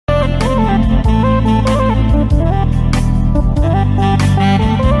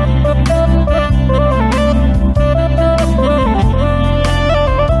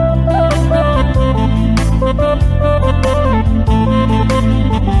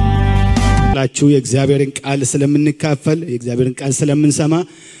የተባረካችሁ የእግዚአብሔርን ቃል ስለምንካፈል የእግዚአብሔርን ቃል ስለምንሰማ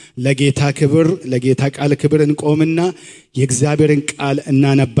ለጌታ ክብር ለጌታ ቃል ክብር እንቆምና የእግዚአብሔርን ቃል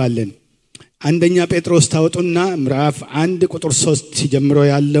እናነባለን። አንደኛ ጴጥሮስ ታውጡና ምዕራፍ 1 ቁጥር 3 ጀምሮ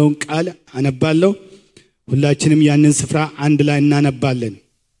ያለውን ቃል አነባለሁ። ሁላችንም ያንን ስፍራ አንድ ላይ እናነባለን።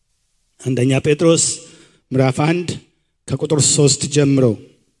 አንደኛ ጴጥሮስ ምዕራፍ 1 ከቁጥር 3 ጀምሮ።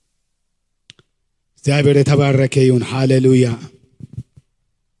 እግዚአብሔር የተባረከ ይሁን። ሃሌሉያ።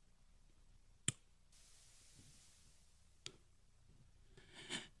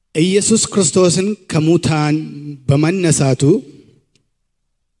 ኢየሱስ ክርስቶስን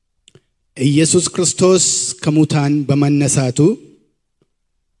ከሙታን በመነሳቱ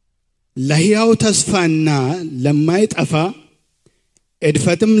ለሕያው ተስፋና ለማይጠፋ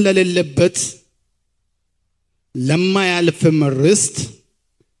እድፈትም ለሌለበት ለማያልፍም ርስት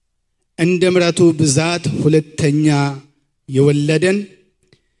እንደ ምሕረቱ ብዛት ሁለተኛ የወለደን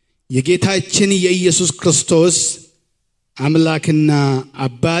የጌታችን የኢየሱስ ክርስቶስ አምላክና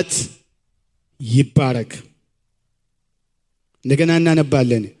አባት ይባረክ። እንደገና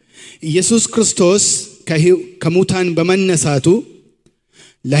እናነባለን። ኢየሱስ ክርስቶስ ከሙታን በመነሳቱ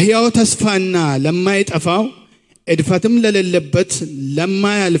ለሕያው ተስፋና ለማይጠፋው እድፈትም ለሌለበት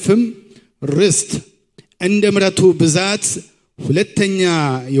ለማያልፍም ርስት እንደ ምሕረቱ ብዛት ሁለተኛ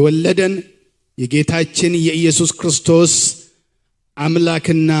የወለደን የጌታችን የኢየሱስ ክርስቶስ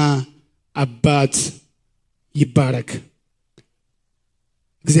አምላክና አባት ይባረክ።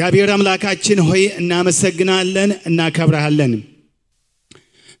 እግዚአብሔር አምላካችን ሆይ እናመሰግናለን፣ እናከብርሃለን።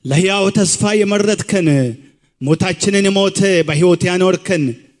 ለሕያው ተስፋ የመረጥከን፣ ሞታችንን ሞተ በሕይወት ያኖርከን፣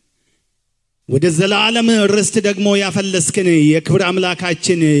 ወደ ዘላለም ርስት ደግሞ ያፈለስከን የክብር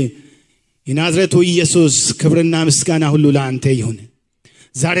አምላካችን የናዝሬቱ ኢየሱስ ክብርና ምስጋና ሁሉ ለአንተ ይሁን።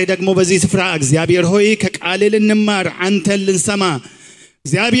 ዛሬ ደግሞ በዚህ ስፍራ እግዚአብሔር ሆይ ከቃል ልንማር አንተን ልንሰማ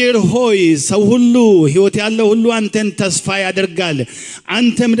እግዚአብሔር ሆይ ሰው ሁሉ ሕይወት ያለው ሁሉ አንተን ተስፋ ያደርጋል፣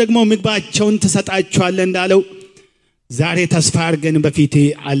 አንተም ደግሞ ምግባቸውን ትሰጣቸዋለህ እንዳለው ዛሬ ተስፋ አድርገን በፊት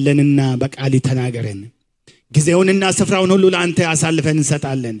አለንና በቃል ተናገረን። ጊዜውንና ስፍራውን ሁሉ ለአንተ አሳልፈን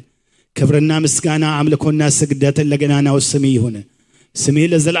እንሰጣለን። ክብርና ምስጋና አምልኮና ስግደት ለገናናው ስም ይሁን። ስሜ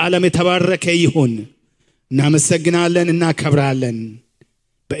ለዘላለም የተባረከ ይሁን። እናመሰግናለን፣ እናከብራለን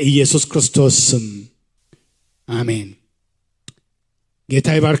በኢየሱስ ክርስቶስ ስም አሜን። ጌታ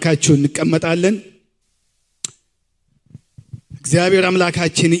ይባርካችሁ። እንቀመጣለን። እግዚአብሔር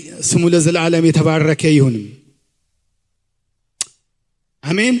አምላካችን ስሙ ለዘላለም የተባረከ ይሁን።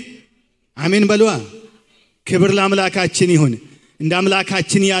 አሜን አሜን በሉዋ። ክብር ለአምላካችን ይሁን። እንደ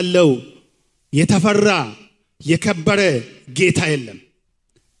አምላካችን ያለው የተፈራ የከበረ ጌታ የለም።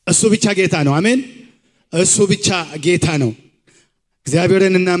 እሱ ብቻ ጌታ ነው። አሜን። እሱ ብቻ ጌታ ነው።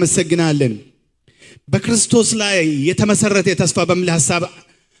 እግዚአብሔርን እናመሰግናለን። በክርስቶስ ላይ የተመሰረተ ተስፋ በሚል ሐሳብ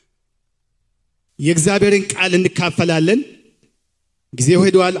የእግዚአብሔርን ቃል እንካፈላለን። ጊዜው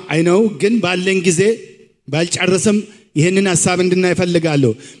ሄዷል አይነው፣ ግን ባለን ጊዜ ባልጨርስም ይሄንን ሐሳብ እንድናይ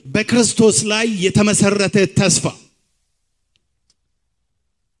እፈልጋለሁ። በክርስቶስ ላይ የተመሰረተ ተስፋ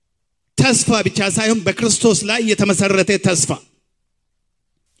ብቻ ሳይሆን በክርስቶስ ላይ የተመሰረተ ተስፋ።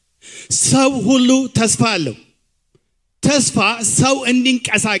 ሰው ሁሉ ተስፋ አለው። ተስፋ ሰው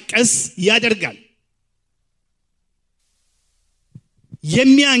እንዲንቀሳቀስ ያደርጋል።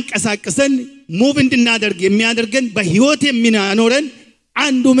 የሚያንቀሳቅሰን ሙቭ እንድናደርግ የሚያደርገን በሕይወት የሚያኖረን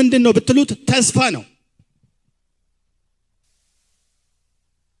አንዱ ምንድነው ብትሉት ተስፋ ነው።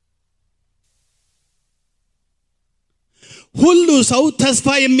 ሁሉ ሰው ተስፋ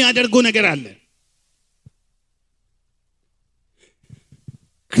የሚያደርገው ነገር አለ።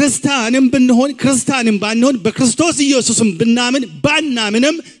 ክርስቲያንም ባንሆን በክርስቶስ ኢየሱስም ብናምን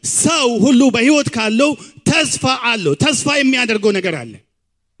ባናምንም ሰው ሁሉ በሕይወት ካለው ተስፋ አለው። ተስፋ የሚያደርገው ነገር አለ።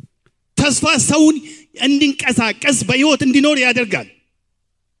 ተስፋ ሰውን እንዲንቀሳቀስ በሕይወት እንዲኖር ያደርጋል።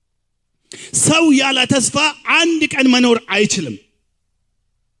 ሰው ያለ ተስፋ አንድ ቀን መኖር አይችልም።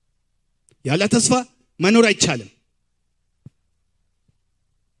 ያለ ተስፋ መኖር አይቻልም።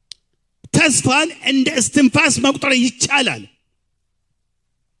 ተስፋን እንደ እስትንፋስ መቁጠር ይቻላል።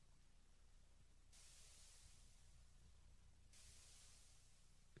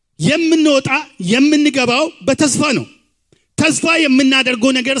 የምንወጣ የምንገባው በተስፋ ነው። ተስፋ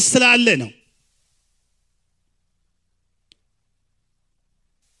የምናደርገው ነገር ስላለ ነው።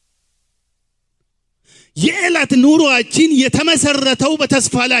 የዕለት ኑሮአችን የተመሰረተው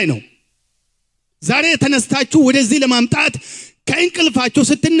በተስፋ ላይ ነው። ዛሬ ተነስታችሁ ወደዚህ ለማምጣት ከእንቅልፋችሁ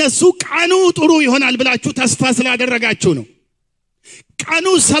ስትነሱ ቀኑ ጥሩ ይሆናል ብላችሁ ተስፋ ስላደረጋችሁ ነው። ቀኑ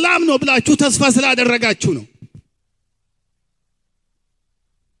ሰላም ነው ብላችሁ ተስፋ ስላደረጋችሁ ነው።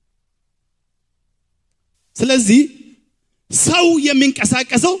 ስለዚህ ሰው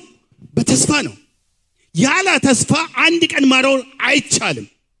የሚንቀሳቀሰው በተስፋ ነው። ያለ ተስፋ አንድ ቀን ማኖር አይቻልም።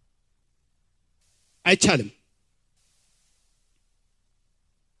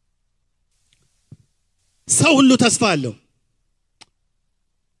 ሰው ሁሉ ተስፋ አለው።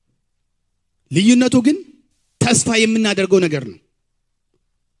 ልዩነቱ ግን ተስፋ የምናደርገው ነገር ነው።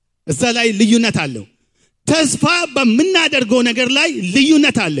 እዛ ላይ ልዩነት አለው። ተስፋ በምናደርገው ነገር ላይ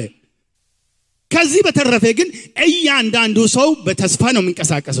ልዩነት አለ። ከዚህ በተረፈ ግን እያንዳንዱ ሰው በተስፋ ነው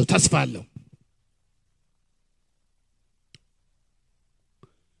የሚንቀሳቀሰው። ተስፋ አለው።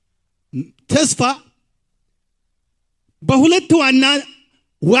 ተስፋ በሁለት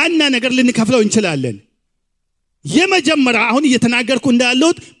ዋና ነገር ልንከፍለው እንችላለን። የመጀመሪያ አሁን እየተናገርኩ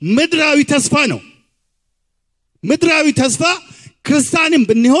እንዳለሁት ምድራዊ ተስፋ ነው። ምድራዊ ተስፋ ክርስቲያንም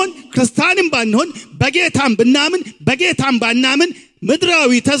ብንሆን ክርስቲያንም ባንሆን በጌታም ብናምን በጌታም ባናምን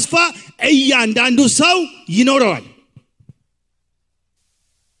ምድራዊ ተስፋ እያንዳንዱ ሰው ይኖረዋል።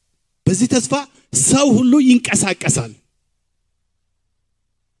 በዚህ ተስፋ ሰው ሁሉ ይንቀሳቀሳል።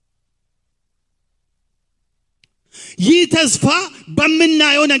 ይህ ተስፋ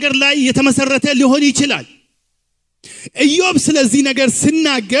በመናየው ነገር ላይ የተመሰረተ ሊሆን ይችላል። ኢዮብ ስለዚህ ነገር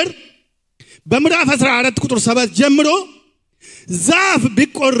ሲናገር በምዕራፍ 14 ቁጥር 7 ጀምሮ ዛፍ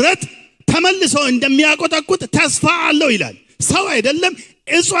ቢቆረጥ ተመልሶ እንደሚያቆጠቁጥ ተስፋ አለው ይላል። ሰው አይደለም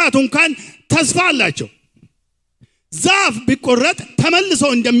እጽዋት እንኳን ተስፋ አላቸው። ዛፍ ቢቆረጥ ተመልሶ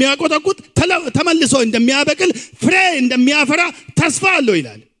እንደሚያቆጠቁጥ ተመልሶ እንደሚያበቅል ፍሬ እንደሚያፈራ ተስፋ አለው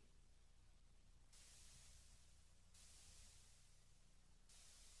ይላል።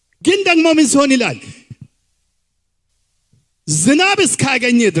 ግን ደግሞ ምን ሲሆን ይላል? ዝናብ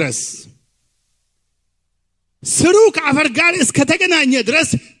እስካገኘ ድረስ ስሩ ከአፈር ጋር እስከተገናኘ ድረስ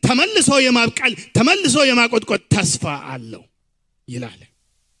ተመልሶ የማብቀል ተመልሶ የማቆጥቆጥ ተስፋ አለው ይላል።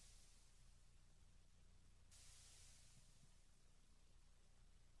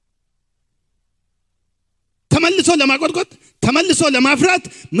 ተመልሶ ለማቆጥቆጥ ተመልሶ ለማፍራት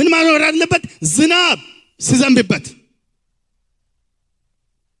ምን ማኖር አለበት? ዝናብ ሲዘንብበት።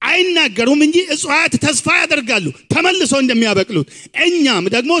 አይናገሩም እንጂ እጽዋት ተስፋ ያደርጋሉ ተመልሶ እንደሚያበቅሉት። እኛም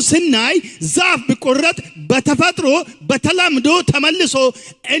ደግሞ ስናይ ዛፍ ቢቆረጥ በተፈጥሮ በተለምዶ ተመልሶ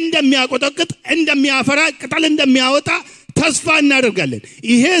እንደሚያቆጠቁጥ እንደሚያፈራ ቅጠል እንደሚያወጣ ተስፋ እናደርጋለን።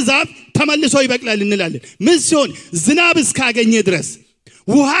 ይሄ ዛፍ ተመልሶ ይበቅላል እንላለን። ምን ሲሆን? ዝናብ እስካገኘ ድረስ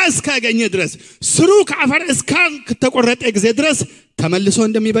ውሃ እስካገኘ ድረስ ስሩ ከአፈር እስከተቆረጠ ጊዜ ድረስ ተመልሶ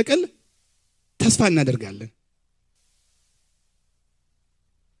እንደሚበቅል ተስፋ እናደርጋለን።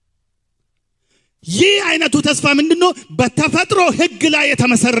 ይህ አይነቱ ተስፋ ምንድነው? በተፈጥሮ ሕግ ላይ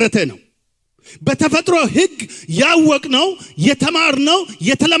የተመሰረተ ነው። በተፈጥሮ ሕግ ያወቅነው የተማርነው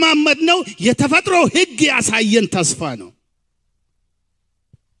የተለማመድነው የተፈጥሮ ሕግ ያሳየን ተስፋ ነው።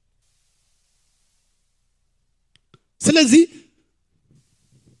 ስለዚህ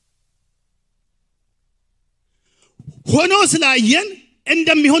ሆኖ ስላየን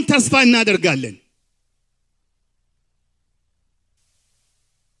እንደሚሆን ተስፋ እናደርጋለን።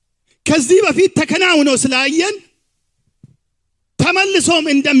 ከዚህ በፊት ተከናውኖ ስላየን ተመልሶም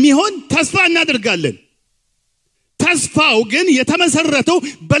እንደሚሆን ተስፋ እናደርጋለን። ተስፋው ግን የተመሰረተው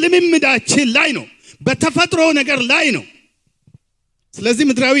በልምምዳችን ላይ ነው፣ በተፈጥሮ ነገር ላይ ነው። ስለዚህ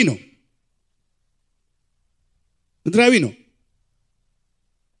ምድራዊ ነው።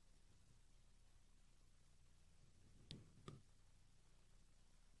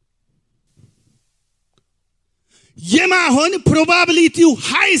 የማሆን ፕሮባቢሊቲው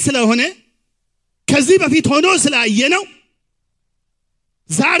ሃይ ስለሆነ ከዚህ በፊት ሆኖ ስላየነው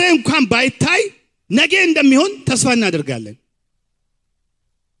ዛሬ እንኳን ባይታይ ነገ እንደሚሆን ተስፋ እናደርጋለን።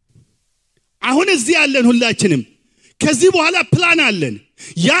 አሁን እዚህ ያለን ሁላችንም ከዚህ በኋላ ፕላን አለን።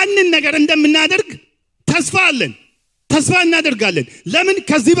 ያንን ነገር እንደምናደርግ ተስፋ አለን፣ ተስፋ እናደርጋለን። ለምን?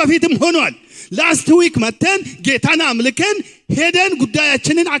 ከዚህ በፊትም ሆኗል። ላስት ዊክ መተን ጌታን አምልከን ሄደን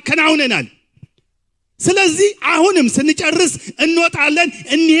ጉዳያችንን አከናውነናል። ስለዚህ አሁንም ስንጨርስ እንወጣለን፣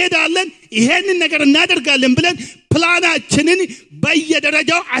 እንሄዳለን፣ ይሄንን ነገር እናደርጋለን ብለን ፕላናችንን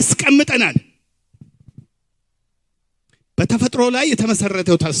በየደረጃው አስቀምጠናል። በተፈጥሮ ላይ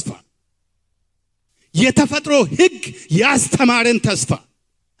የተመሰረተው ተስፋ፣ የተፈጥሮ ሕግ ያስተማረን ተስፋ፣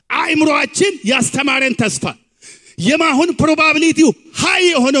 አእምሮአችን ያስተማረን ተስፋ፣ የማሆን ፕሮባቢሊቲው ሃይ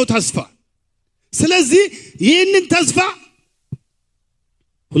የሆነው ተስፋ። ስለዚህ ይህንን ተስፋ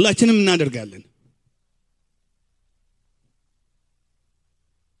ሁላችንም እናደርጋለን።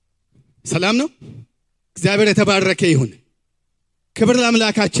 ሰላም ነው። እግዚአብሔር የተባረከ ይሁን። ክብር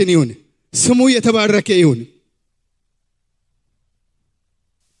ለአምላካችን ይሁን። ስሙ የተባረከ ይሁን።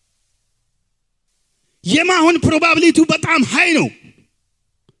 የማሆን ፕሮባቢሊቲው በጣም ሃይ ነው።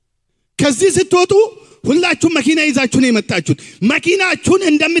 ከዚህ ስትወጡ ሁላችሁም መኪና ይዛችሁ ነው የመጣችሁት መኪናችሁን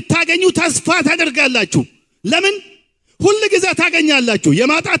እንደምታገኙ ተስፋ ታደርጋላችሁ ለምን ሁሉ ጊዜ ታገኛላችሁ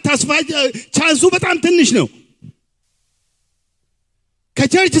የማጣት ተስፋ ቻንሱ በጣም ትንሽ ነው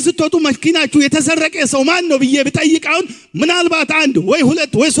ከቸርች ስትወጡ መኪናችሁ የተሰረቀ ሰው ማን ነው ብዬ ብጠይቃውን ምናልባት አንድ ወይ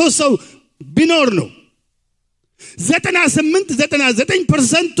ሁለት ወይ ሶስት ሰው ቢኖር ነው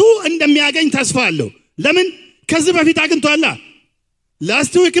 99% እንደሚያገኝ ተስፋ አለው ለምን ከዚህ በፊት አግኝቷል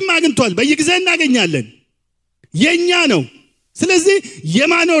ላስት ዊክም አግኝቷል በየጊዜው እናገኛለን የኛ ነው ስለዚህ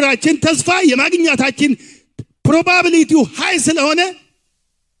የማኖራችን ተስፋ የማግኛታችን probability high ስለሆነ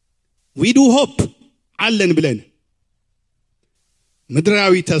we do hope አለን ብለን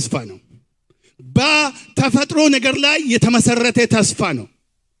ምድራዊ ተስፋ ነው በተፈጥሮ ነገር ላይ የተመሰረተ ተስፋ ነው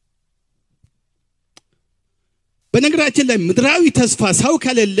በነገራችን ላይ ምድራዊ ተስፋ ሰው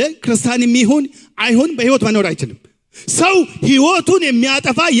ከሌለ ክርስቲያንም ይሁን አይሁን በህይወት መኖር አይችልም ሰው ህይወቱን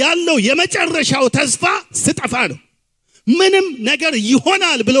የሚያጠፋ ያለው የመጨረሻው ተስፋ ስጠፋ ነው ምንም ነገር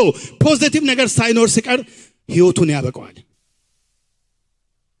ይሆናል ብሎ ፖዚቲቭ ነገር ሳይኖር ሲቀር ህይወቱን ያበቀዋል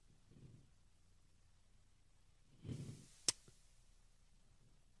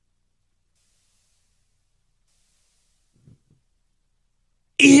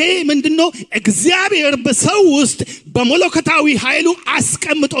ይሄ ምንድነው እግዚአብሔር በሰው ውስጥ በመለኮታዊ ኃይሉ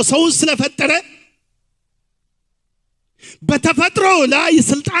አስቀምጦ ሰው ስለፈጠረ በተፈጥሮ ላይ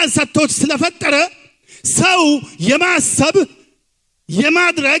ስልጣን ሰጥቶት ስለፈጠረ ሰው የማሰብ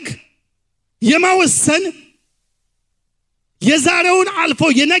የማድረግ የማወሰን የዛሬውን አልፎ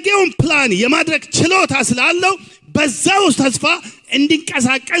የነገውን ፕላን የማድረግ ችሎታ ስላለው በዛው ተስፋ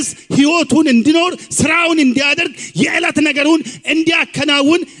እንዲንቀሳቀስ ህይወቱን እንዲኖር ስራውን እንዲያደርግ የዕለት ነገሩን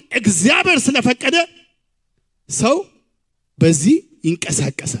እንዲያከናውን እግዚአብሔር ስለፈቀደ ሰው በዚህ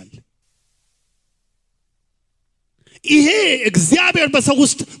ይንቀሳቀሳል ይሄ እግዚአብሔር በሰው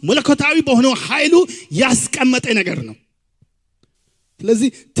ውስጥ መለኮታዊ በሆነው ኃይሉ ያስቀመጠ ነገር ነው ስለዚህ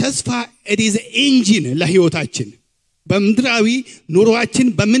ተስፋ it is an engine ለህይወታችን በምድራዊ ኑሮአችን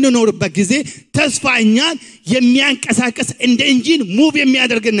በመኖርበት ጊዜ ተስፋኛን የሚያንቀሳቀስ እንደ ኢንጂን ሙቭ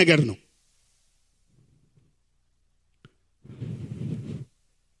የሚያደርግ ነገር ነው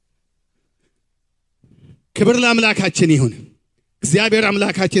ክብር ለአምላካችን ይሁን እግዚአብሔር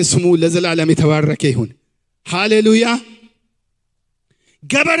አምላካችን ስሙ ለዘላለም የተባረከ ይሁን ሃሌሉያ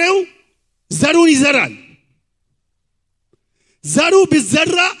ገበሬው ዘሩን ይዘራል ዘሩ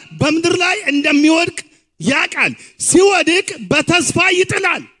ቢዘራ በምድር ላይ እንደሚወድቅ ያቃል ሲወድቅ በተስፋ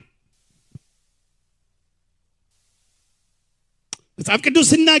ይጥላል መጽሐፍ ቅዱስ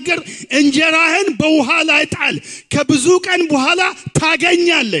ሲናገር እንጀራህን በውሃ ላይ ጣል ከብዙ ቀን በኋላ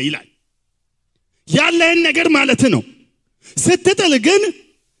ታገኛለህ ይላል ያለህን ነገር ማለት ነው ስትጥል ግን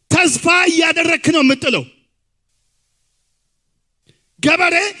ተስፋ ያደረክ ነው የምትጥለው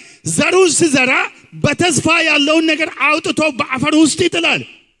ገበሬ ዘሩን ሲዘራ በተስፋ ያለውን ነገር አውጥቶ በአፈር ውስጥ ይጥላል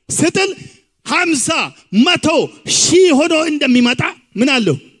ስትል 50 100 ሺህ ሆኖ እንደሚመጣ ምን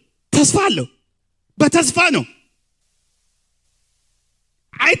አለው ተስፋ አለው በተስፋ ነው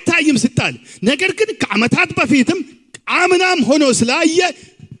አይታይም ሲጣል ነገር ግን ከአመታት በፊትም አምናም ሆኖ ስላየ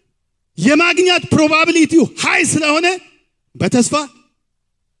የማግኛት ፕሮባቢሊቲው ሃይ ስለሆነ በተስፋ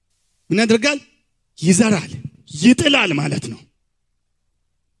ምን ያደርጋል ይዘራል ይጥላል ማለት ነው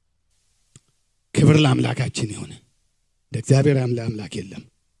ክብር ለአምላካችን ይሁን ለእግዚአብሔር አምላክ የለም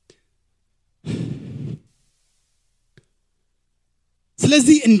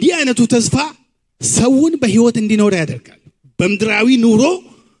ስለዚህ እንዲህ አይነቱ ተስፋ ሰውን በህይወት እንዲኖር ያደርጋል በምድራዊ ኑሮ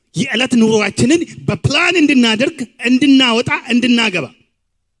የዕለት ኑሮአችንን በፕላን እንድናደርግ እንድናወጣ እንድናገባ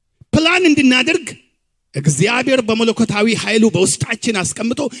ፕላን እንድናደርግ እግዚአብሔር በመለኮታዊ ኃይሉ በውስጣችን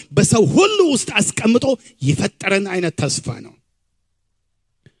አስቀምጦ በሰው ሁሉ ውስጥ አስቀምጦ የፈጠረን አይነት ተስፋ ነው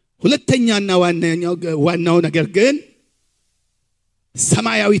ሁለተኛና ዋናው ነገር ግን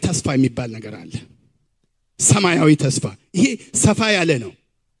ሰማያዊ ተስፋ የሚባል ነገር አለ ሰማያዊ ተስፋ ይሄ ሰፋ ያለ ነው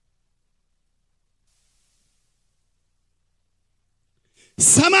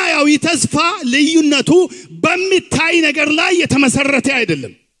ሰማያዊ ተስፋ ልዩነቱ በሚታይ ነገር ላይ የተመሰረተ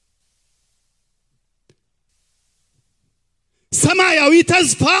አይደለም ሰማያዊ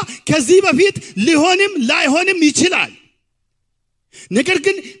ተስፋ ከዚህ በፊት ሊሆንም ላይሆንም ይችላል ነገር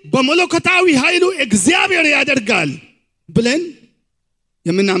ግን በመለኮታዊ ኃይሉ እግዚአብሔር ያደርጋል ብለን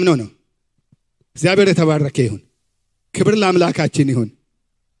የምናምነው ነው እግዚአብሔር የተባረከ ይሁን ክብር ለአምላካችን ይሁን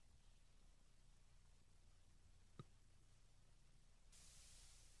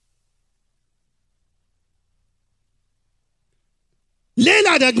ሌላ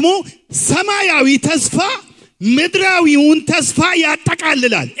ደግሞ ሰማያዊ ተስፋ ምድራዊውን ተስፋ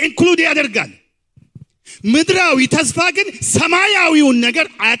ያጠቃልላል ኢንክሉድ ያደርጋል ምድራዊ ተስፋ ግን ሰማያዊውን ነገር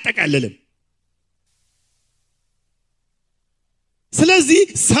አያጠቃልልም ስለዚህ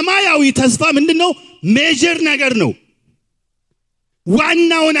ሰማያዊ ተስፋ ምንድነው? ሜጀር ነገር ነው።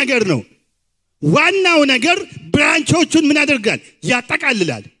 ዋናው ነገር ነው። ዋናው ነገር ብራንቾቹን ምን ያደርጋል?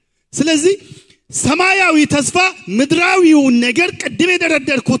 ያጠቃልላል። ስለዚህ ሰማያዊ ተስፋ ምድራዊውን ነገር ቅድም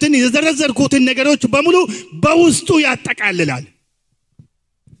የዘረዘርኩትን ነገሮች በሙሉ በውስጡ ያጠቃልላል።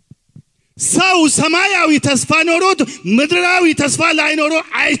 ሰው ሰማያዊ ተስፋ ኖሮት ምድራዊ ተስፋ ላይኖረው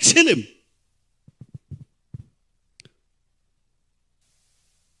አይችልም።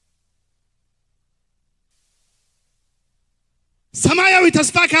 ሰማያዊ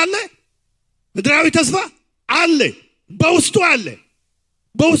ተስፋ ካለ ምድራዊ ተስፋ አለ፣ በውስጡ አለ።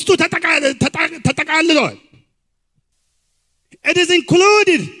 በውስጡ ተጠቃልሏል። it is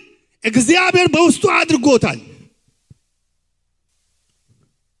included። እግዚአብሔር በውስጡ አድርጎታል።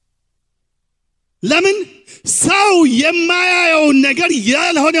 ለምን? ሰው የማያየውን ነገር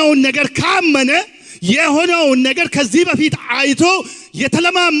ያልሆነውን ነገር ካመነ የሆነውን ነገር ከዚህ በፊት አይቶ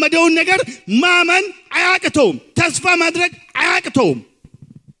የተለማመደውን ነገር ማመን አያቅተውም፣ ተስፋ ማድረግ አያቅተውም።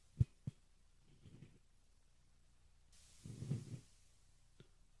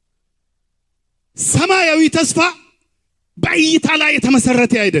 ሰማያዊ ተስፋ በእይታ ላይ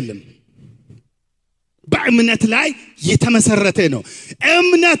የተመሰረተ አይደለም፣ በእምነት ላይ የተመሰረተ ነው።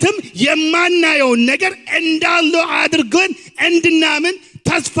 እምነትም የማናየውን ነገር እንዳለው አድርገን እንድናምን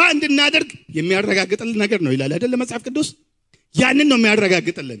ተስፋ እንድናደርግ የሚያረጋግጥልን ነገር ነው ይላል አይደል መጽሐፍ ቅዱስ። ያንን ነው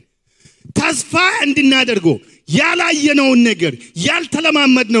የሚያረጋግጥልን። ተስፋ እንድናደርገው ያላየነውን ነገር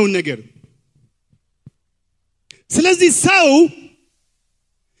ያልተለማመድነውን ነገር። ስለዚህ ሰው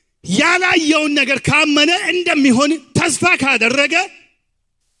ያላየውን ነገር ካመነ እንደሚሆን ተስፋ ካደረገ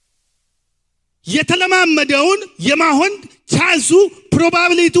የተለማመደውን የማሆን ቻንሱ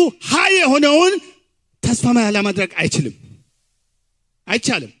ፕሮባቢሊቱ ሃይ የሆነውን ተስፋ ማድረግ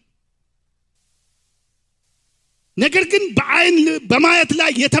አይቻልም። ነገር ግን በአይን በማየት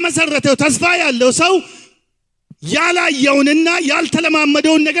ላይ የተመሰረተው ተስፋ ያለው ሰው ያላየውንና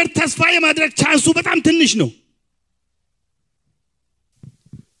ያልተለማመደውን ነገር ተስፋ የማድረግ ቻንሱ በጣም ትንሽ ነው።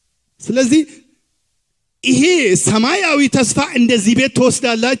 ስለዚህ ይሄ ሰማያዊ ተስፋ እንደዚህ ቤት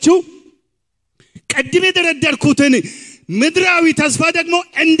ተወስዳላችሁ። ቀድሜ የደረደርኩትን ምድራዊ ተስፋ ደግሞ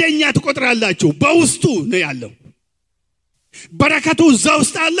እንደኛ ተቆጥራላችሁ። በውስጡ ነው ያለው። በረከቱ እዛ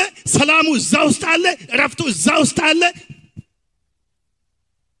ውስጥ አለ፣ ሰላሙ እዛ ውስጥ አለ፣ እረፍቱ እዛ ውስጥ አለ።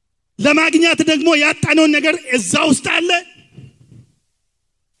 ለማግኘት ደግሞ ያጣነውን ነገር እዛ ውስጥ አለ።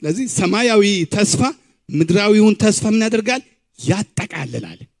 ስለዚህ ሰማያዊ ተስፋ ምድራዊውን ተስፋ ምን ያደርጋል?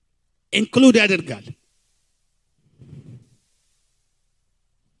 ያጠቃልላል፣ ኢንክሉድ ያደርጋል።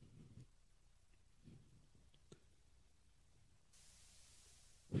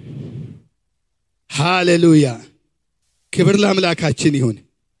 ሃሌሉያ! ክብር ለአምላካችን ይሁን።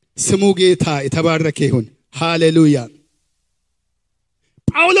 ስሙ ጌታ የተባረከ ይሁን። ሃሌሉያ!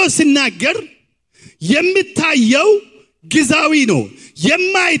 ጳውሎስ ሲናገር የሚታየው ግዛዊ ነው፣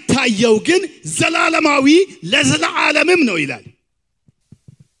 የማይታየው ግን ዘላለማዊ ለዘላለምም ነው ይላል።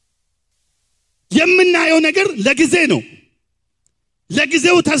 የምናየው ነገር ለጊዜ ነው።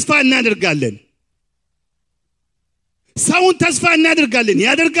 ለጊዜው ተስፋ እናደርጋለን። ሰውን ተስፋ እናደርጋለን፣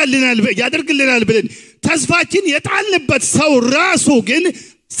 ያደርግልናል ብለን ተስፋችን የጣልንበት ሰው ራሱ ግን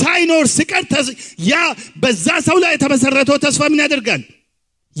ሳይኖር ሲቀር ያ በዛ ሰው ላይ የተመሰረተው ተስፋ ምን ያደርጋል?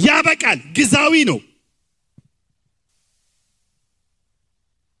 ያበቃል። ግዛዊ ነው።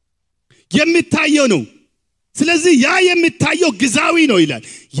 የሚታየው ነው። ስለዚህ ያ የሚታየው ግዛዊ ነው ይላል።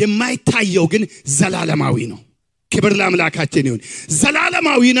 የማይታየው ግን ዘላለማዊ ነው። ክብር ለአምላካችን ይሁን።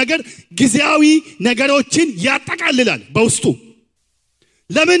 ዘላለማዊ ነገር ጊዜያዊ ነገሮችን ያጠቃልላል በውስጡ።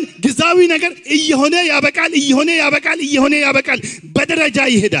 ለምን? ግዛዊ ነገር እየሆነ ያበቃል፣ በደረጃ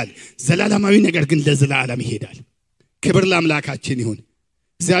ይሄዳል። ዘላለማዊ ነገር ግን ለዘላለም ይሄዳል። ክብር ለአምላካችን ይሁን።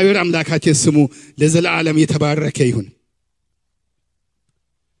 እግዚአብሔር አምላካችን ስሙ ለዘላለም የተባረከ ይሁን።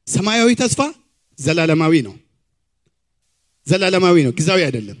 ሰማያዊ ተስፋ ዘላለማዊ ነው። ግዛዊ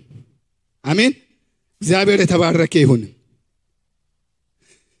አይደለም። አሜን። እግዚአብሔር የተባረከ ይሁን።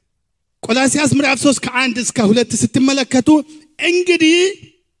 ቆላስይስ ምዕራፍ 3 ከ1 እስከ 2 ስትመለከቱ እንግዲህ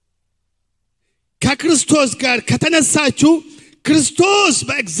ከክርስቶስ ጋር ከተነሳችሁ ክርስቶስ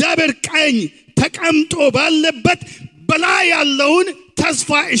በእግዚአብሔር ቀኝ ተቀምጦ ባለበት በላይ ያለውን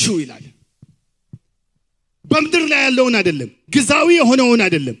ተስፋ እሹ ይላል። በምድር ላይ ያለውን አይደለም፣ ግዛዊ የሆነውን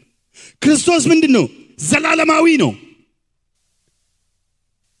አይደለም። ክርስቶስ ምንድነው? ዘላለማዊ ነው።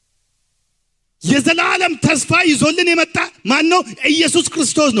 የዘላለም ተስፋ ይዞልን የመጣ ማን ነው? ኢየሱስ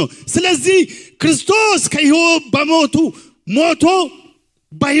ክርስቶስ ነው። ስለዚህ ክርስቶስ ከሕይወት ሞቶ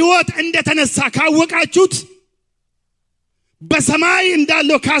በሕይወት እንደተነሳ ካወቃችሁት፣ በሰማይ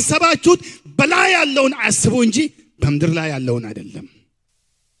እንዳለው ካሰባችሁት በላይ ያለውን አስቡ እንጂ በምድር ላይ ያለውን አይደለም።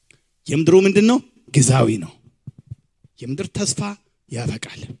 የምድሩ ምንድነው? ግዛዊ ነው። የምድር ተስፋ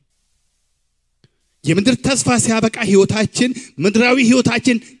ያበቃል። የምድር ተስፋ ሲያበቃ ህይወታችን ምድራዊ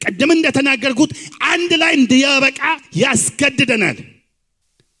ህይወታችን ቀደም እንደተናገርኩት አንድ ላይ እንዲያበቃ ያስገድደናል።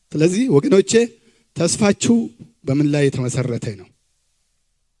 ስለዚህ ወገኖቼ ተስፋችሁ በምን ላይ የተመሰረተ ነው?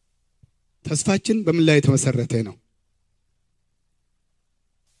 ተስፋችን በምን ላይ የተመሰረተ ነው?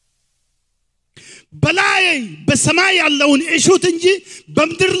 በላይ በሰማይ ያለውን እሹት እንጂ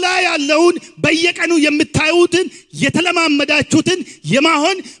በምድር ላይ ያለውን በየቀኑ የምታዩትን የተለማመዳችሁትን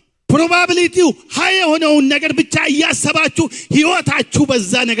የማሆን ፕሮባቢሊቲው ሃይ የሆነውን ነገር ብቻ ያሰባችሁ ህይወታችሁ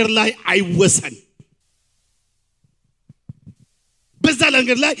በዛ ነገር ላይ አይወሰን። በዛ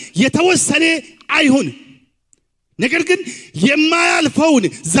ነገር ላይ የተወሰነ አይሁን። ነገር ግን የማያልፈውን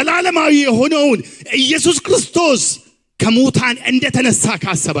ዘላለማዊ የሆነውን ኢየሱስ ክርስቶስ ከሙታን እንደተነሳ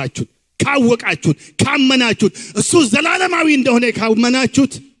ካሰባችሁ ካወቃችሁት ካመናችሁት እሱ ዘላለማዊ እንደሆነ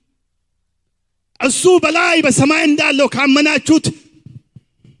ካመናችሁት እሱ በላይ በሰማይ እንዳለው ካመናችሁት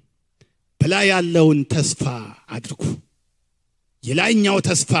በላይ ያለውን ተስፋ አድርጉ። የላይኛው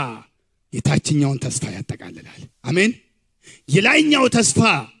ተስፋ የታችኛውን ተስፋ ያጠቃልላል። አሜን። የላይኛው ተስፋ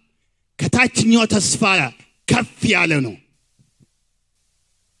ከታችኛው ተስፋ ከፍ ያለ ነው።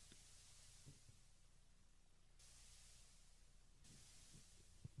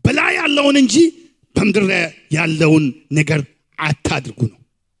 በላይ ያለውን እንጂ በምድር ያለውን ነገር አታድርጉ ነው።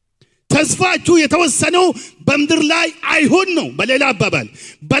 ተስፋችሁ የተወሰነው በምድር ላይ አይሁን ነው። በሌላ አባባል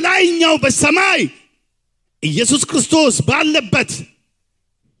በላይኛው በሰማይ ኢየሱስ ክርስቶስ ባለበት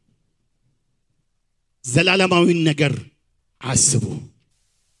ዘላለማዊ ነገር አስቡ።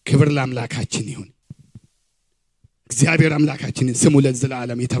 ክብር ለአምላካችን ይሁን። እግዚአብሔር አምላካችን ስሙ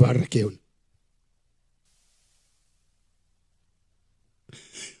ለዘላለም የተባረከ ይሁን።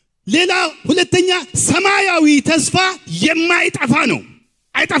 ሌላ ሁለተኛ ሰማያዊ ተስፋ የማይጠፋ ነው።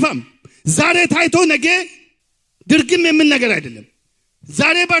 አይጠፋም። ዛሬ ታይቶ ነገ ድርግም የምን ነገር አይደለም።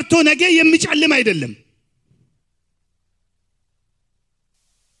 ዛሬ በርቶ ነገ የሚጨልም አይደለም።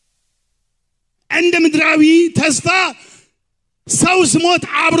 እንደ ምድራዊ ተስፋ ሰው ስሞት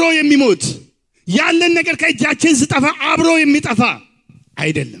አብሮ የሚሞት ያለን ነገር ከእጃችን ሲጠፋ አብሮ የሚጠፋ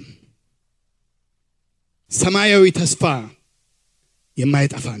አይደለም። ሰማያዊ ተስፋ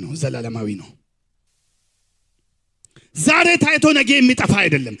የማይጠፋ ነው። ዘላለማዊ ነው። ዛሬ ታይቶ ነገ የሚጠፋ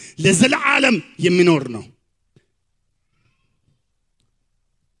አይደለም። ለዘላለም የሚኖር ነው።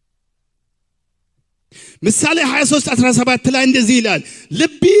 ምሳሌ 23:17 ላይ እንደዚህ ይላል፣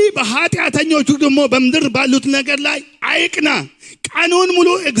 ልቢ በኃጢአተኞቹ ደግሞ በምድር ባሉት ነገር ላይ አይቅና፣ ቀኑን ሙሉ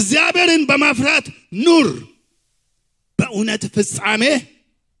እግዚአብሔርን በማፍራት ኑር፣ በእውነት ፍጻሜ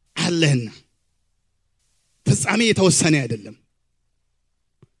አለህና። ፍጻሜ የተወሰነ አይደለም።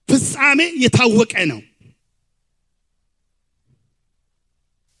 ፍጻሜ የታወቀ ነው።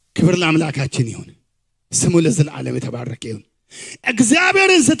 ክብር ለአምላካችን ይሁን። ስሙ ለዘላለም የተባረከ ይሁን።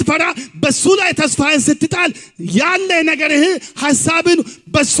 እግዚአብሔርን ስትፈራ በሱ ላይ ተስፋህን ስትጣል ያለ ነገርህ ሐሳብን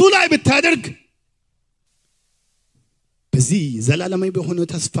በሱ ላይ ብታደርግ በዚህ ዘላለማዊ በሆነው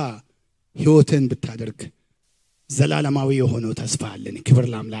ተስፋ ሕይወትን ብታደርግ ዘላለማዊ የሆነው ተስፋ አለን። ክብር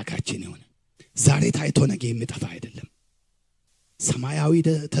ለአምላካችን ይሁን። ዛሬ ታይቶ ነገ የሚጠፋ አይደለም። ሰማያዊ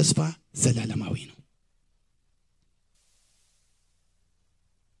ተስፋ ዘላለማዊ ነው።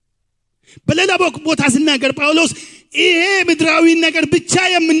 በሌላ ቦታ ሲናገር ጳውሎስ ይሄ ምድራዊ ነገር ብቻ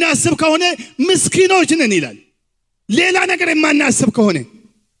የምናስብ ከሆነ ምስኪኖች ነን ይላል። ሌላ ነገር የማናስብ ከሆነ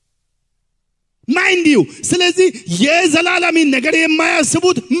ማይንድ ዩ። ስለዚህ የዘላለምን ነገር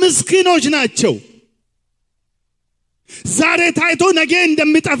የማያስቡት ምስኪኖች ናቸው። ዛሬ ታይቶ ነገ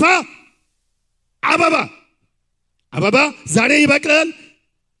እንደሚጠፋ አበባ ዛሬ ይበቅላል፣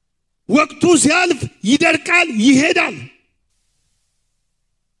 ወቅቱ ሲያልፍ ይደርቃል፣ ይሄዳል።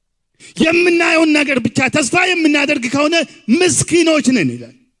 የምናየውን ነገር ብቻ ተስፋ የምናደርግ ከሆነ ምስኪኖች ነን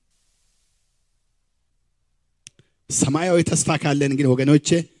ይላል። ሰማያዊ ተስፋ ካለን ግን ወገኖቼ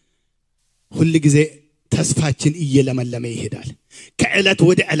ሁሉ ጊዜ ተስፋችን እየለመለመ ይሄዳል። ከዕለት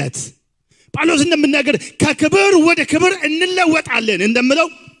ወደ ዕለት ጳውሎስ እንደምናገር ከክብር ወደ ክብር እንለወጣለን እንደምለው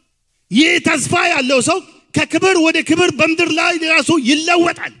ይህ ተስፋ ያለው ሰው ከክብር ወደ ክብር በምድር ላይ ራሱ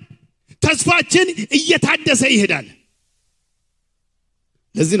ይለወጣል። ተስፋችን እየታደሰ ይሄዳል።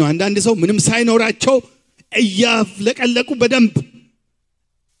 ለዚህ ነው አንዳንድ ሰው ምንም ሳይኖራቸው እያፍለቀለቁ በደንብ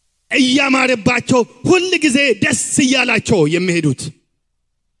እያማረባቸው ሁሉ ጊዜ ደስ እያላቸው የሚሄዱት።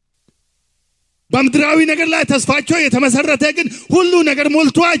 በምድራዊ ነገር ላይ ተስፋቸው የተመሰረተ ግን ሁሉ ነገር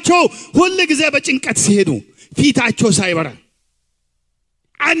ሞልቷቸው ሁሉ ጊዜ በጭንቀት ሲሄዱ ፊታቸው ሳይበራ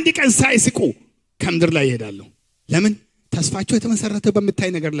አንድ ቀን ሳይስቁ ከምድር ላይ ይሄዳሉ። ለምን? ተስፋቸው የተመሰረተ በመታይ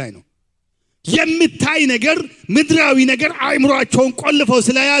ነገር ላይ ነው። የሚታይ ነገር ምድራዊ ነገር አእምሮአቸውን ቆልፈው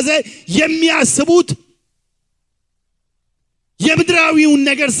ስለያዘ የሚያስቡት የምድራዊውን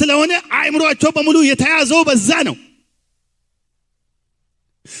ነገር ስለሆነ አእምሮአቸው በሙሉ የተያዘው በዛ ነው።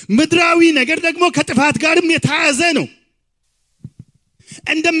 ምድራዊ ነገር ደግሞ ከጥፋት ጋርም የተያዘ ነው።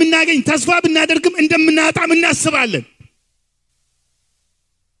 እንደምናገኝ ተስፋ ብናደርግም እንደምናጣም እናስባለን።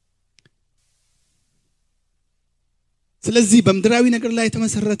 ስለዚህ በምድራዊ ነገር ላይ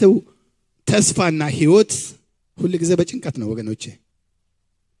የተመሰረተው ተስፋና ህይወት ሁሉ ጊዜ በጭንቀት ነው ወገኖቼ።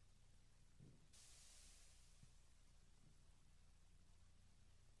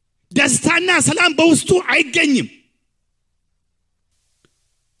 ደስታና ሰላም በውስጡ አይገኝም።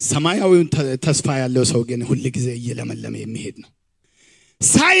 ሰማያዊውን ተስፋ ያለው ሰው ግን ሁሉ ጊዜ እየለመለመ የሚሄድ ነው።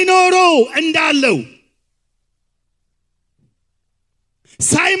 ሳይኖረው እንዳለው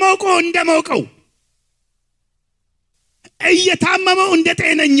ሳይሞቀው እንደሞቀው እየታመመው እንደ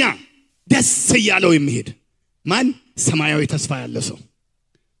ጤነኛ ደስ እያለው የሚሄድ ማን? ሰማያዊ ተስፋ ያለው ሰው።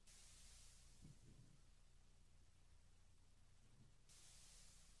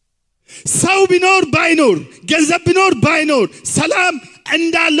 ሰው ቢኖር ባይኖር ገንዘብ ቢኖር ባይኖር ሰላም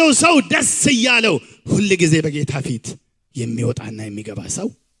እንዳለው ሰው ደስ እያለው ሁሉ ጊዜ በጌታ ፊት የሚወጣና የሚገባ ሰው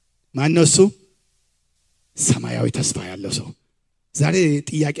ማን ነው? እሱ ሰማያዊ ተስፋ ያለው ሰው። ዛሬ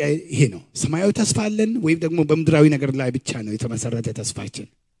ጥያቄ ይሄ ነው። ሰማያዊ ተስፋ አለን ወይ ደግሞ በምድራዊ ነገር ላይ ብቻ ነው የተመሰረተ ተስፋችን?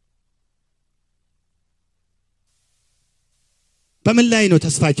 በምን ላይ ነው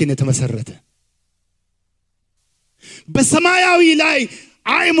ተስፋችን የተመሰረተ? በሰማያዊ ላይ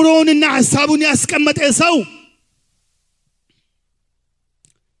አእምሮውንና ሐሳቡን ያስቀመጠ ሰው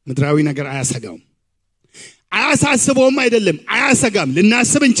ምድራዊ ነገር አያሰጋውም። አያሳስበውም አይደለም፣ አያሰጋም።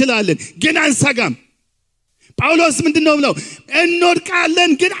 ልናስብ እንችላለን ግን አንሰጋም። ጳውሎስ ምንድነው ብለው?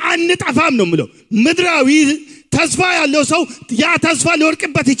 እንወድቃለን ግን አንጠፋም ነው ብለው። ምድራዊ ተስፋ ያለው ሰው ያ ተስፋ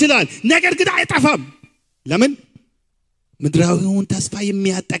ሊወድቅበት ይችላል፣ ነገር ግን አይጠፋም። ለምን? ምድራዊውን ተስፋ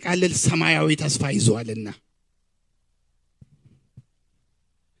የሚያጠቃልል ሰማያዊ ተስፋ ይዟልና።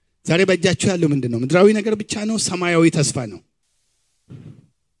 ዛሬ በእጃችሁ ያለው ምንድነው? ምድራዊ ነገር ብቻ ነው? ሰማያዊ ተስፋ ነው?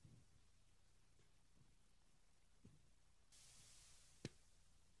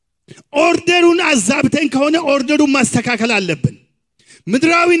 ኦርደሩን አዛብተን ከሆነ ኦርደሩን ማስተካከል አለብን።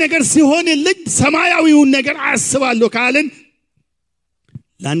 ምድራዊ ነገር ሲሆን ልጅ ሰማያዊውን ነገር አስባለሁ ካለን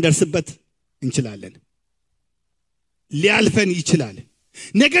ላንደርስበት እንችላለን፣ ሊያልፈን ይችላል።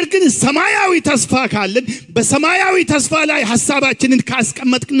 ነገር ግን ሰማያዊ ተስፋ ካለን በሰማያዊ ተስፋ ላይ ሐሳባችንን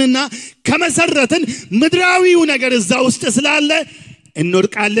ካስቀመጥንና ከመሰረትን ምድራዊው ነገር እዛ ውስጥ ስላለ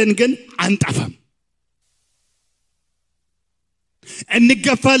እንወድቃለን ግን አንጠፋም።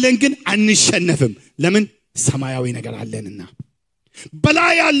 እንገፋለን ግን አንሸነፍም። ለምን? ሰማያዊ ነገር አለንና።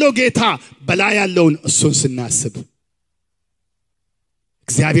 በላይ ያለው ጌታ በላይ ያለውን እሱን ስናስብ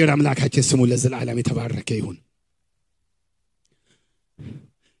እግዚአብሔር አምላካችን ስሙ ለዘላለም የተባረከ ይሁን።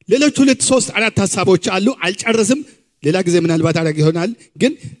 ሌሎች 2 3 4 ሐሳቦች አሉ፣ አልጨርስም። ሌላ ጊዜ ምናልባት አደረግ ይሆናል፣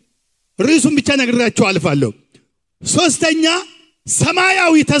 ግን ርዕሱን ብቻ ነግራችሁ አልፋለሁ። ሶስተኛ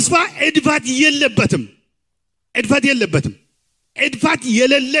ሰማያዊ ተስፋ እድፋት የለበትም። እድፋት የለበትም። እድፋት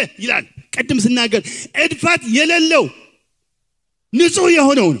የሌለ ይላል። ቀድም ስናገር እድፋት የሌለው ንጹህ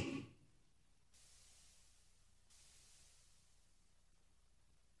የሆነው ነው።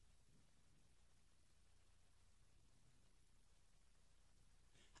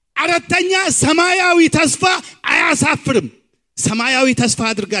 አራተኛ ሰማያዊ ተስፋ አያሳፍርም። ሰማያዊ ተስፋ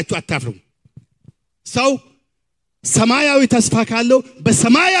አድርጋችሁ አታፍሩም። ሰው ሰማያዊ ተስፋ ካለው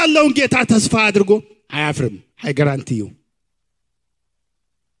በሰማይ ያለውን ጌታ ተስፋ አድርጎ አያፍርም። አይ ጋራንቲዩ።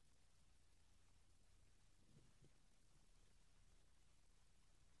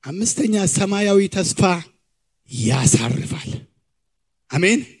 አምስተኛ ሰማያዊ ተስፋ ያሳርፋል።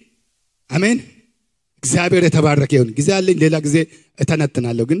 አሜን አሜን። እግዚአብሔር የተባረከ ይሁን። ጊዜ አለኝ፣ ሌላ ጊዜ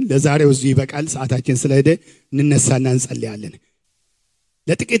እተነትናለሁ፣ ግን ለዛሬው እዚህ ይበቃል። ሰዓታችን ስለሄደ እንነሳና እንጸልያለን።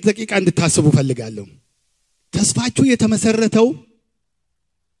 ለጥቂት ደቂቃ እንድታስቡ ፈልጋለሁ። ተስፋችሁ የተመሰረተው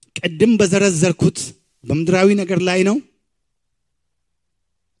ቀድም በዘረዘርኩት በምድራዊ ነገር ላይ ነው?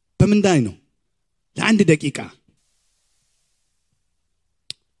 በምን ላይ ነው? ለአንድ ደቂቃ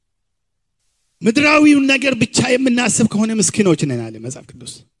ምድራዊውን ነገር ብቻ የምናስብ ከሆነ ምስኪኖች ነን አለ መጽሐፍ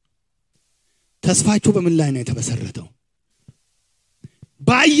ቅዱስ። ተስፋችሁ በምን ላይ ነው የተመሰረተው?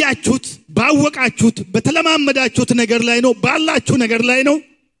 ባያችሁት፣ ባወቃችሁት፣ በተለማመዳችሁት ነገር ላይ ነው? ባላችሁ ነገር ላይ ነው?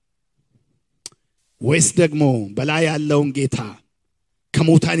 ወይስ ደግሞ በላይ ያለውን ጌታ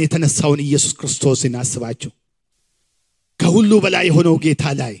ከሞታን የተነሳውን ኢየሱስ ክርስቶስን አስባችሁ ከሁሉ በላይ የሆነው ጌታ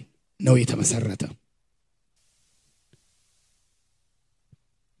ላይ ነው የተመሰረተው?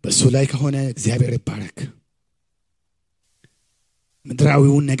 በሱ ላይ ከሆነ እግዚአብሔር ይባረክ።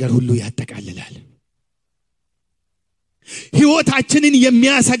 ምድራዊውን ነገር ሁሉ ያጠቃልላል። ሕይወታችንን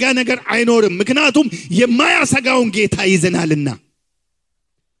የሚያሰጋ ነገር አይኖርም። ምክንያቱም የማያሰጋውን ጌታ ይዘናልና፣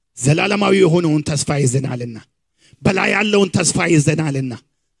 ዘላለማዊ የሆነውን ተስፋ ይዘናልና፣ በላይ ያለውን ተስፋ ይዘናልና፣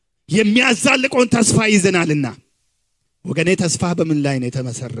 የሚያዛልቀውን ተስፋ ይዘናልና። ወገኔ ተስፋ በምን ላይ ነው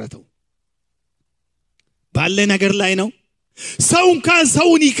የተመሰረተው? ባለ ነገር ላይ ነው። ሰው እንኳን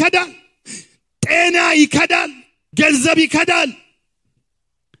ሰውን ይከዳል፣ ጤና ይከዳል፣ ገንዘብ ይከዳል።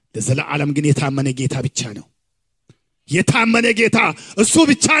 ለዘላለም ግን የታመነ ጌታ ብቻ ነው። የታመነ ጌታ እሱ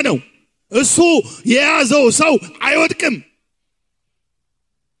ብቻ ነው። እሱ የያዘው ሰው አይወድቅም።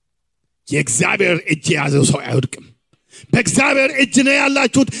 የእግዚአብሔር እጅ የያዘው ሰው አይወድቅም። በእግዚአብሔር እጅ ነው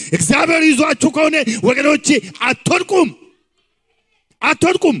ያላችሁት። እግዚአብሔር ይዟችሁ ከሆነ ወገኖቼ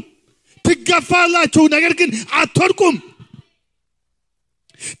አትወድቁም። ትገፋላችሁ፣ ነገር ግን አትወድቁም።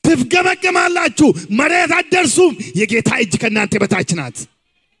 ትፍገመገማላችሁ፣ መሬት አትደርሱም። የጌታ እጅ ከእናንተ በታች ናት።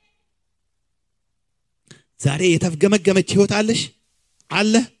 ዛሬ የተፍገመገመች ሕይወት አለሽ?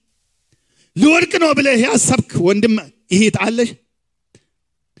 አለ? ልወድቅ ነው ብለህ ያሰብክ ወንድም ይሄት አለሽ?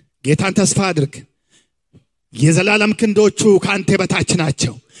 ጌታን ተስፋ አድርግ። የዘላለም ክንዶቹ ካንተ በታች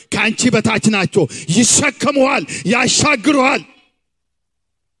ናቸው፣ ካንቺ በታች ናቸው። ይሸከሙሃል፣ ያሻግሩሃል።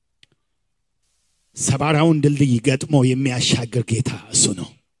 ሰባራውን ድልድይ ገጥሞ የሚያሻግር ጌታ እሱ ነው።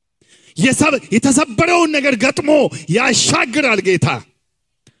 የተሰበረውን ነገር ገጥሞ ያሻግራል ጌታ።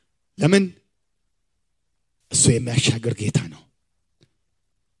 ለምን? እሱ የሚያሻግር ጌታ ነው።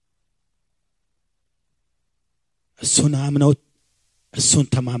 እሱን አምነው እሱን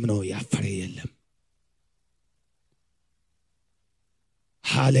ተማምነው ያፈረ የለም።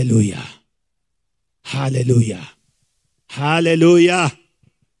 ሃሌሉያ ሃሌሉያ ሃሌሉያ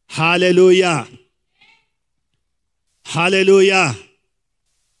ሃሌሉያ ሃሌሉያ።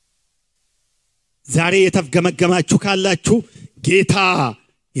 ዛሬ የተፍገመገማችሁ ካላችሁ ጌታ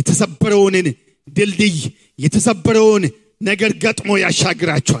የተሰበረውን ድልድይ የተሰበረውን ነገር ገጥሞ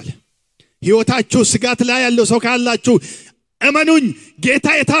ያሻግራችኋል። ሕይወታችሁ ስጋት ላይ ያለው ሰው ካላችሁ እመኑኝ፣ ጌታ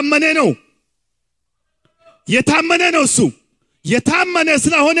የታመነ ነው። የታመነ ነው። እሱ የታመነ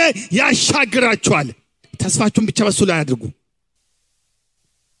ስለሆነ ያሻግራችኋል። ተስፋችሁን ብቻ በሱ ላይ አድርጉ።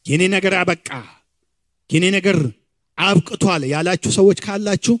 የኔ ነገር አበቃ፣ የኔ ነገር አብቅቷል ያላችሁ ሰዎች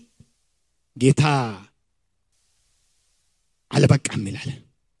ካላችሁ ጌታ አልበቃም ይላል፣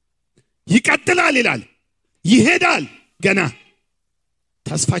 ይቀጥላል ይላል፣ ይሄዳል። ገና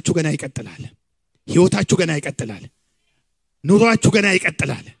ተስፋችሁ ገና ይቀጥላል። ሕይወታችሁ ገና ይቀጥላል። ኑሯችሁ ገና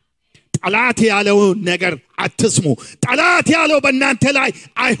ይቀጥላል። ጠላት ያለው ነገር አትስሙ። ጠላት ያለው በእናንተ ላይ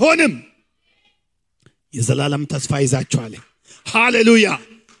አይሆንም። የዘላለም ተስፋ ይዛችኋል። ሃሌሉያ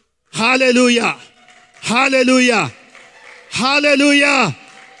ሃሌሉያ ሃሌሉያ ሃሌሉያ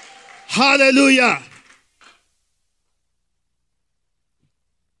ሃሌሉያ።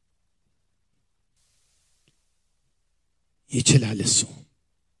 ይችላል እሱ።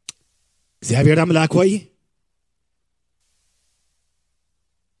 እግዚአብሔር አምላክ ሆይ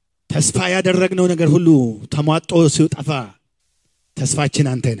ተስፋ ያደረግነው ነገር ሁሉ ተሟጦ ሲጠፋ ተስፋችን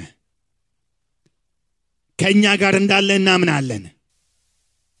አንተ ነህ። ከኛ ጋር እንዳለ እናምናለን።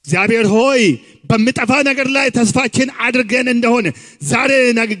 እግዚአብሔር ሆይ በሚጠፋ ነገር ላይ ተስፋችን አድርገን እንደሆነ ዛሬ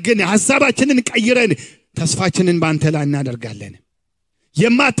ግን ሐሳባችንን ቀይረን ተስፋችንን ባንተ ላይ እናደርጋለን።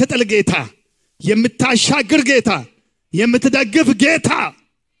 የማትጥል ጌታ፣ የምታሻግር ጌታ፣ የምትደግፍ ጌታ፣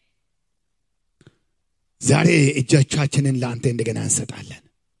 ዛሬ እጆቻችንን ለአንተ እንደገና እንሰጣለን።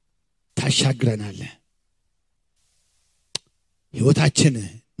 ታሻግረናለህ። ሕይወታችን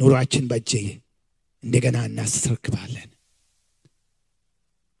ኑሯችን በእጅ እንደገና እናስረክባለን።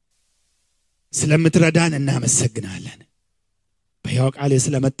 ስለምትረዳን እናመሰግናለን። በሕያው ቃል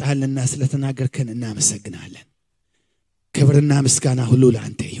ስለመጣህልንና ስለተናገርከን እናመሰግናለን። ክብርና ምስጋና ሁሉ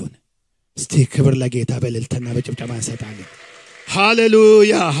ለአንተ ይሁን። እስቲ ክብር ለጌታ በእልልታና በጭብጨባ እንሰጣለን።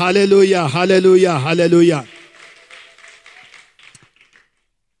 ሃሌሉያ ሃሌሉያ ሃሌሉያ ሃሌሉያ።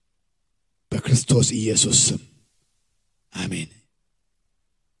 በክርስቶስ ኢየሱስ ስም